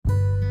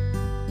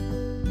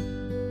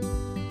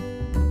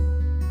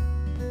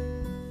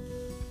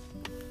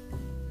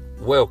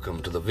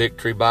Welcome to the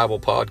Victory Bible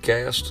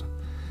Podcast.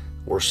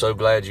 We're so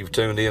glad you've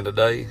tuned in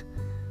today.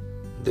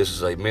 This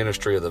is a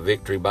ministry of the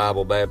Victory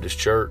Bible Baptist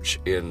Church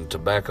in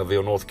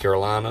Tobaccoville, North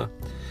Carolina.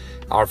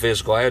 Our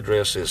physical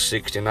address is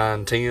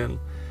 6910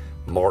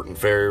 Martin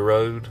Ferry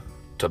Road,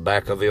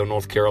 Tobaccoville,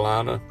 North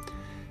Carolina,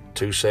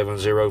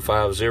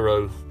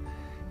 27050.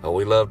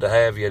 We love to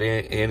have you at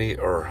any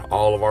or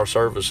all of our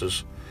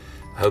services.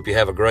 I hope you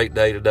have a great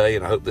day today,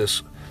 and I hope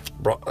this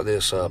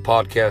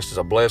podcast is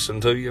a blessing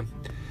to you.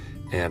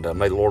 And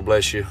may the Lord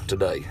bless you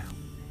today. He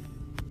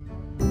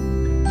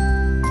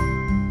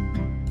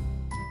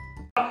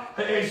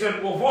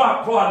said, well,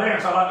 before I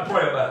dance, I'd like to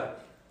pray about it.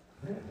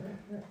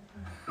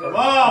 Come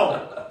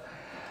on.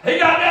 He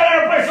got down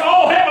there and said,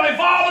 oh, Heavenly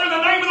Father, in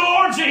the name of the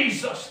Lord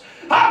Jesus,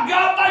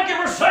 God, thank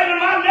you for saving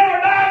my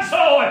never dying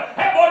soul. And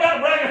that boy got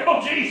bragging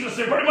on Jesus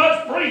and pretty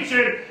much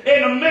preaching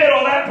in the middle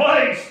of that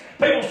place.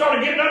 People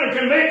started getting under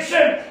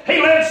conviction.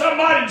 He led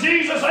somebody to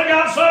Jesus. They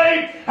got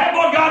saved. That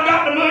boy, God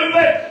got to move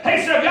it.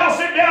 He said, if y'all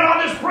sit down,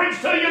 I'll just preach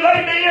to you.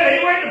 They did.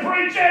 He went to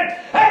preaching.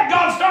 And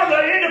God started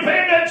an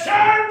independent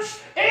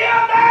church in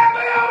that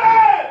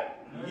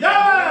building.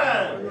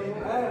 Yeah.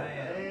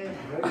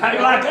 How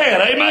you like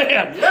that?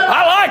 Amen.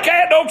 I like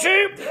that, don't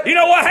you? You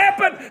know what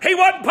happened? He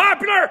wasn't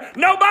popular.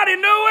 Nobody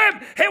knew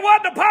him. He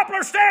wasn't a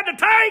popular stand to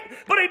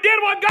take, but he did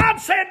what God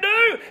said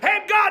do,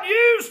 and God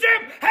used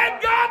him,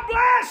 and God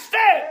blessed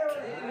it.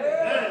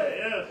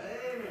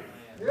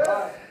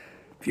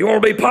 If you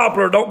want to be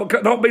popular,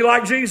 don't be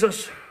like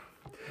Jesus.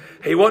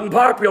 He wasn't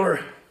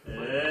popular.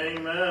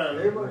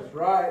 Amen. He was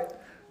right.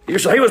 You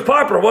say he was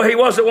popular. Well, he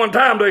was at one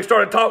time, though. He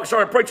started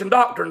preaching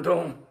doctrine to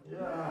them.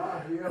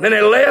 And then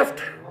they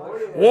left.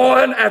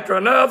 One after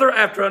another,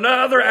 after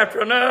another, after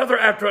another,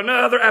 after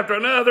another, after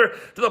another,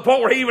 to the point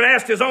where he even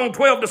asked his own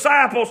 12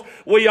 disciples,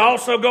 will you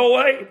also go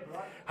away?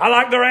 I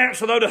like their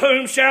answer, though. To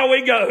whom shall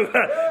we go?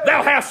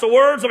 Thou hast the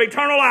words of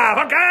eternal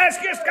life. Okay, I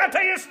got to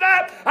tell you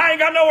tonight, I ain't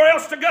got nowhere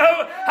else to go.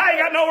 I ain't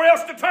got nowhere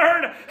else to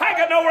turn. I ain't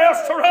got nowhere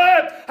else to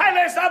run. Hey,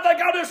 listen, I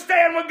think I'll just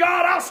stand with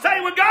God. I'll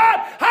stay with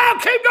God. I'll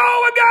keep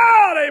going with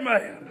God.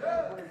 Amen.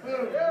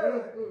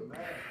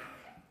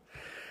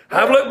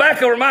 I've looked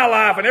back over my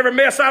life, and every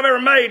mess I've ever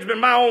made has been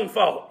my own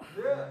fault.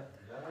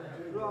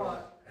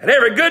 And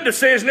every good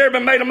decision ever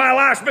been made in my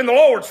life has been the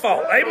Lord's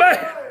fault. Amen.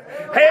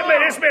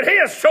 Amen. It's been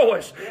His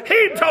choice.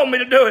 He told me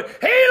to do it.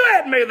 He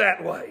led me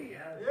that way.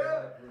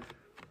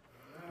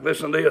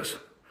 Listen to this.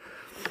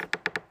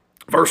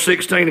 Verse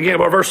 16 again,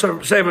 or verse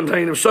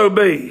 17, if so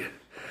be.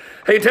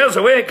 He tells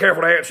us we ain't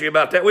careful to answer you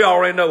about that. We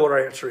already know what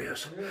our answer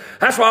is.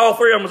 That's why all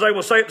three of them was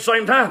able to say it at the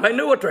same time. They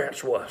knew what their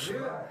answer was.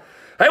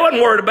 They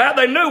wasn't worried about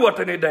it. They knew what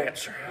they needed to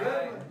answer.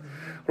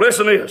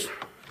 Listen to this.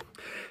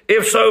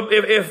 If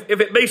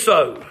it be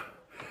so,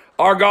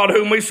 our God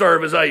whom we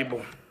serve is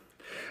able.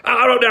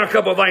 I wrote down a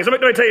couple of things.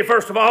 Let me tell you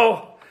first of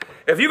all,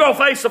 if you're going to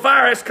face the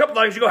fire, there's a couple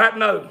of things you're going to have to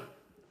know.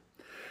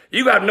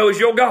 You got to know He's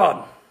your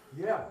God.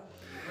 Ain't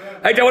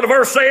that what the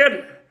verse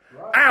said?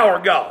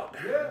 Our God.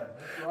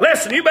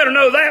 Listen, you better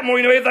know that more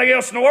than you know anything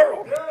else in the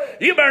world.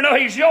 You better know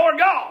He's your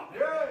God.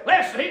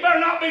 Listen, He better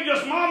not be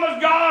just Mama's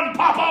God and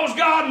Papa's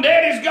God and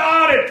Daddy's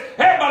God and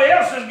everybody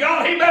else's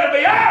God. He better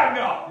be our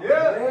God.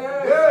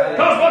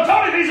 Because when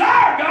Tony, He's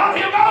our God,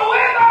 He'll go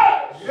with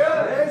us.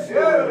 Yes,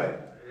 sir.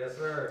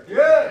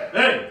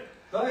 Hey,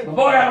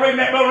 before I got reading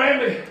that, Brother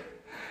Andy,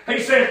 he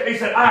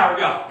said, our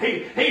God.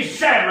 He's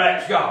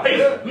Shadrach's God.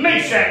 He's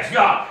Meshach's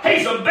God.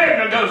 He's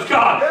Abednego's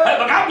God. Hey,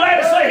 look, I'm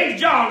glad to say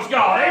He's John's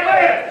God.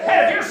 Amen.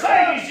 Hey, if you're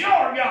saying He's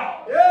your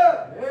God,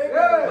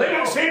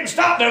 he didn't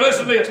stop there.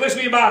 Listen to this. Listen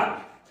to your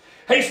Bible.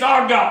 He's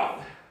our God,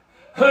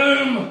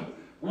 whom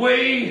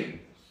we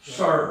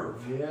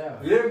serve.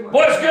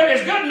 Boy,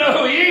 it's good to know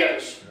who He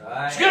is.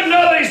 It's good to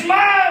know that He's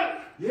mine.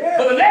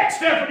 But the next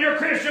step in your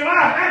Christian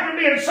life, after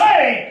being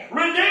saved,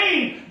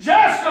 redeemed,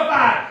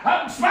 justified,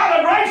 by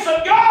the grace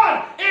of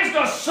God, is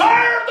to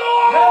serve the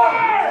Lord.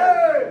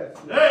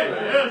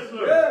 Yes,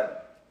 sir.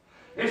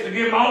 It's to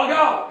give Him all of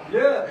God.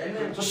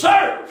 To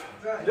serve.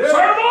 Serve the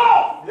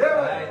Lord.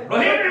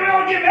 But He'll be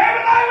willing to give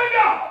everything we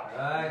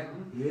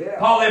got.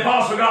 Paul the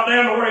Apostle got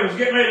down to where he was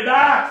getting ready to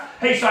die.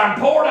 He said, I'm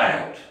poured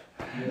out.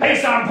 He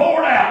said, I'm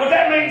poured out. What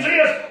that means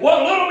is,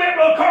 what little bit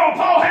of Colonel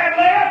Paul had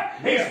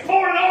left, he's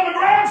pouring it on the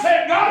ground,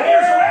 saying, God,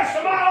 here's the rest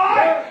of my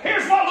life.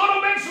 Here's what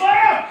little bit's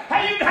left.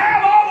 And you can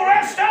have all the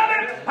rest of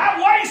it. I've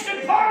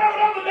wasted part of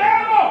it on the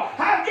devil.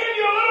 I'll give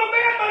you a little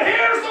bit, but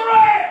here's the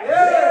rest.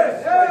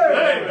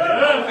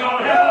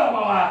 God have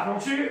all my life,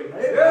 don't you?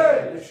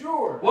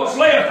 Sure. What's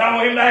left, I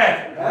want Him to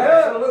have it.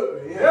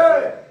 Absolutely.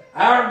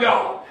 Our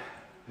God,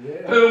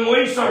 whom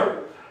we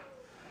serve,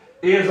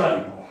 is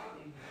able.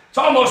 It's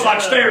almost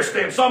like stair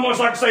step. It's almost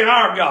like saying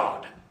our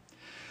God.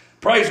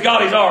 Praise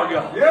God, He's our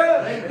God.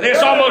 And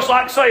it's almost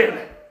like saying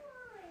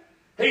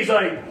He's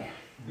able.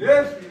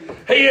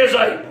 He is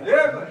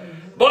able.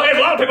 But there's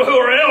a lot of people who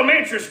are in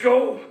elementary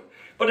school,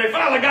 but they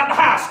finally got to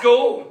high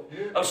school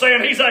of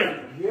saying He's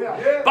able.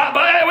 But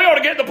we ought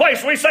to get to the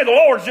place where we say the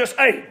Lord's just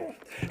able.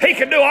 He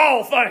can do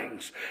all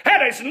things.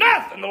 And there's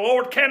nothing the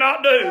Lord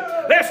cannot do.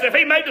 Listen, if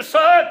He made the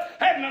sun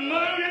and the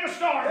moon and the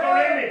stars go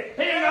in me,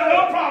 He ain't got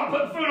no problem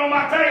putting food on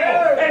my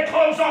table and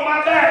clothes on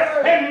my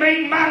back and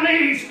meeting my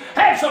needs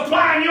and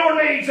supplying your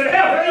needs and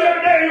helping you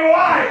every day of your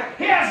life.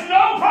 He has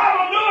no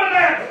problem doing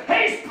that.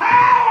 He's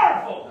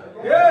powerful.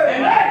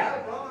 Amen.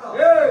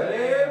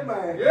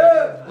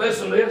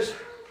 Listen to this.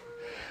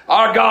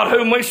 Our God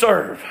whom we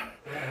serve.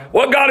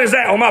 What God is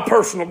that? Oh, my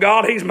personal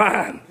God. He's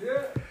mine.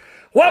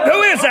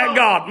 Who is that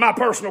God? My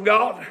personal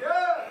God.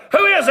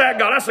 Who is that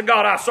God? That's the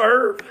God I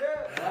serve.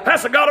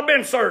 That's the God I've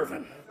been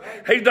serving.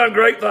 He's done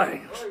great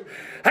things.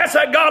 That's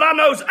that God I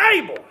know is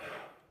able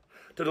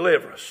to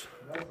deliver us.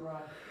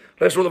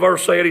 That's what the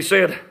verse said. He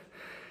said,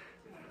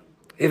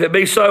 if it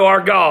be so,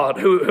 our God,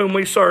 whom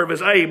we serve,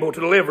 is able to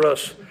deliver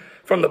us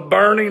from the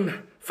burning,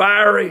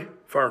 fiery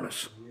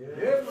furnace.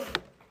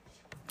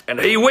 And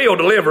He will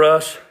deliver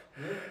us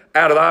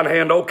out of thine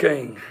hand, O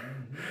King.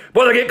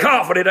 Boy, they get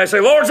confident. They say,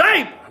 Lord's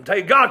able. I tell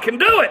you, God can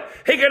do it.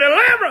 He can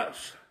deliver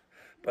us.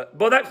 But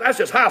boy, that's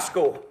just high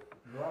school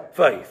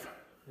faith.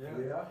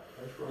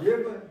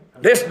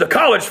 The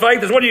college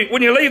faith is when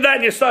you leave that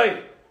and you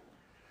say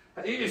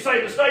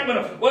the statement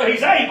of, well,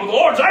 He's able. The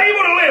Lord's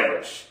able to deliver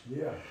us.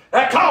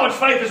 That college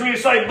faith is when you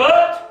say,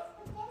 but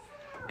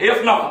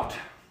if not.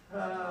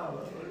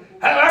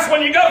 That's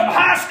when you go from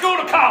high school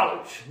to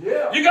college.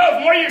 You go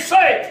from where you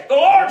say, the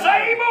Lord's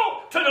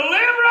able to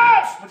deliver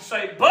us, but you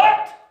say,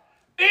 but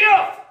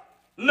if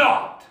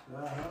not.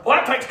 Well,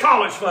 that takes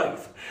college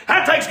faith.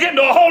 That takes getting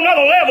to a whole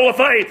nother level of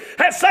faith.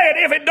 That's saying,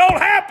 if it don't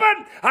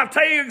happen, I'll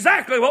tell you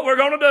exactly what we're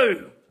going to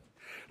do.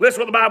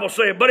 Listen what the Bible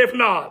said. But if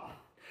not,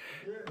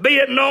 be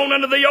it known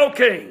unto thee, O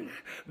King.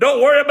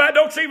 Don't worry about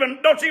it.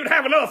 Don't even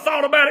have another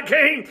thought about it,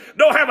 King.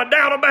 Don't have a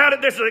doubt about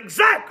it. This is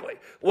exactly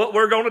what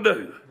we're going to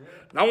do.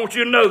 And I want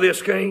you to know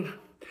this, King.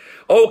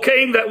 O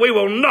King, that we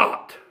will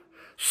not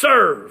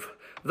serve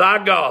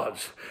thy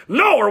gods,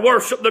 nor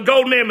worship the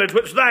golden image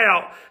which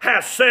thou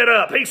hast set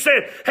up. He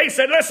said,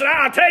 listen,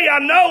 I tell you, I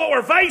know what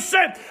we're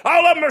facing.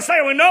 All of them are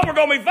saying, we know we're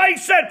going to be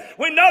facing.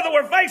 We know that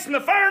we're facing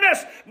the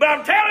furnace, but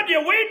I'm telling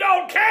you, we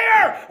don't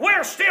care.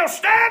 We're still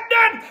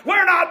standing.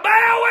 We're not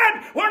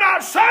bowing. We're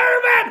not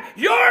serving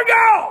your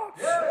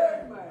gods.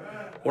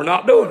 We're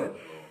not doing it.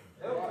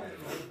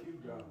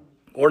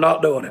 We're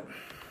not doing it.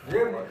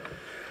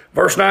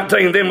 Verse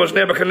 19, then was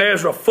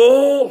Nebuchadnezzar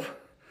full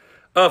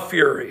of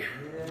fury,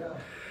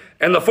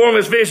 and the form of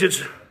his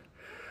visage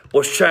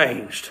was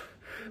changed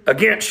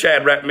against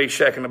Shadrach,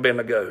 Meshach, and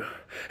Abednego.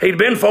 He'd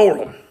been for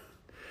them.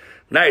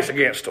 Now he's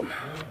against them.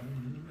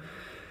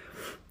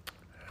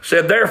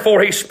 Said,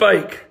 therefore he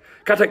spake.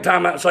 Can I take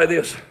time out and say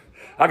this?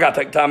 I got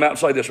to take time out and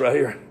say this right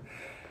here.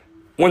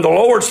 When the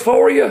Lord's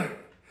for you,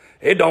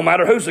 it don't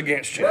matter who's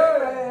against you.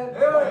 Amen.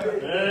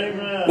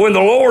 When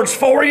the Lord's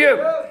for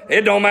you,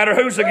 it don't matter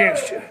who's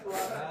against you.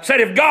 Said,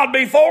 if God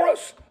be for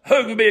us,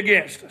 who can be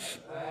against us?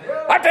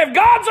 Like if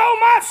God's on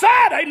my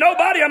side, ain't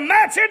nobody a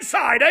match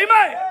inside.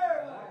 Amen.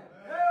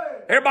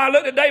 Everybody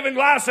looked at David and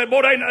Goliath and said,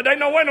 boy, they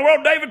know way in the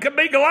world David could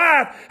beat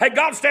Goliath. Hey,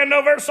 God standing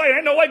over there saying,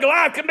 ain't no way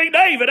Goliath can beat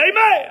David.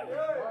 Amen.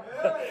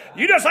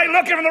 You just ain't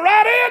looking from the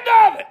right end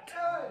of it.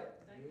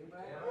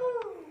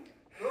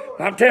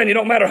 I'm telling you,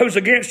 don't matter who's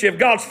against you. If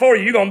God's for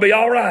you, you're going to be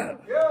all right.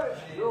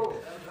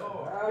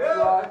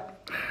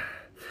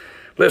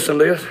 Listen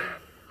to this.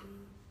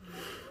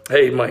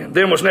 Amen.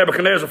 Then was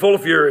Nebuchadnezzar full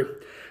of fury.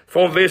 The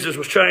form of visage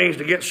was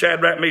changed against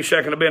Shadrach,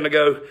 Meshach, and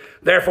Abednego.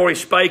 Therefore he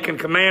spake and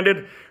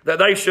commanded that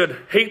they should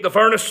heat the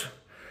furnace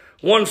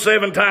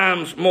 17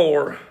 times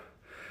more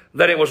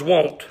than it was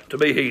wont to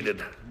be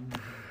heated.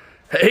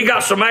 He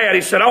got so mad,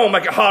 he said, I want to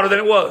make it hotter than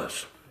it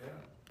was.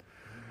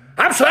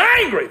 I'm so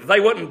angry that they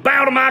wouldn't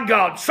bow to my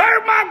God,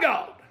 serve my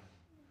God.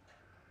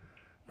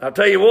 I'll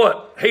tell you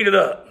what, heat it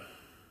up.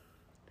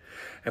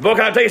 And boy,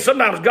 can I tell you,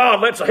 sometimes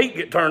God lets the heat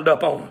get turned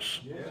up on us.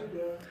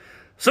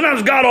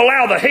 Sometimes God will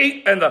allow the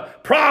heat and the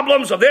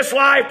problems of this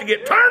life to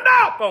get turned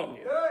up on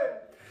you.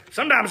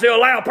 Sometimes He'll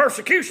allow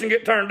persecution to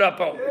get turned up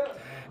on you.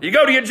 You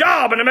go to your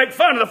job and they make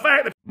fun of the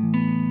fact that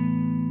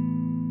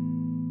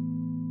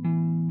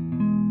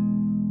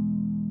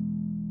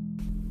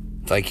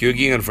Thank you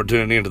again for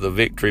tuning into the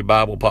Victory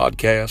Bible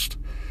Podcast.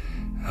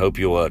 I hope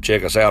you'll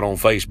check us out on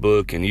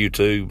Facebook and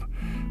YouTube,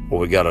 where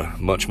we got a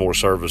much more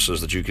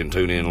services that you can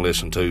tune in and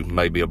listen to.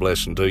 May be a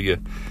blessing to you.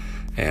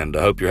 And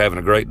I hope you're having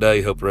a great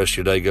day. Hope the rest of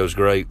your day goes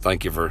great.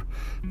 Thank you for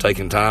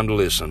taking time to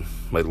listen.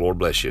 May the Lord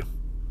bless you.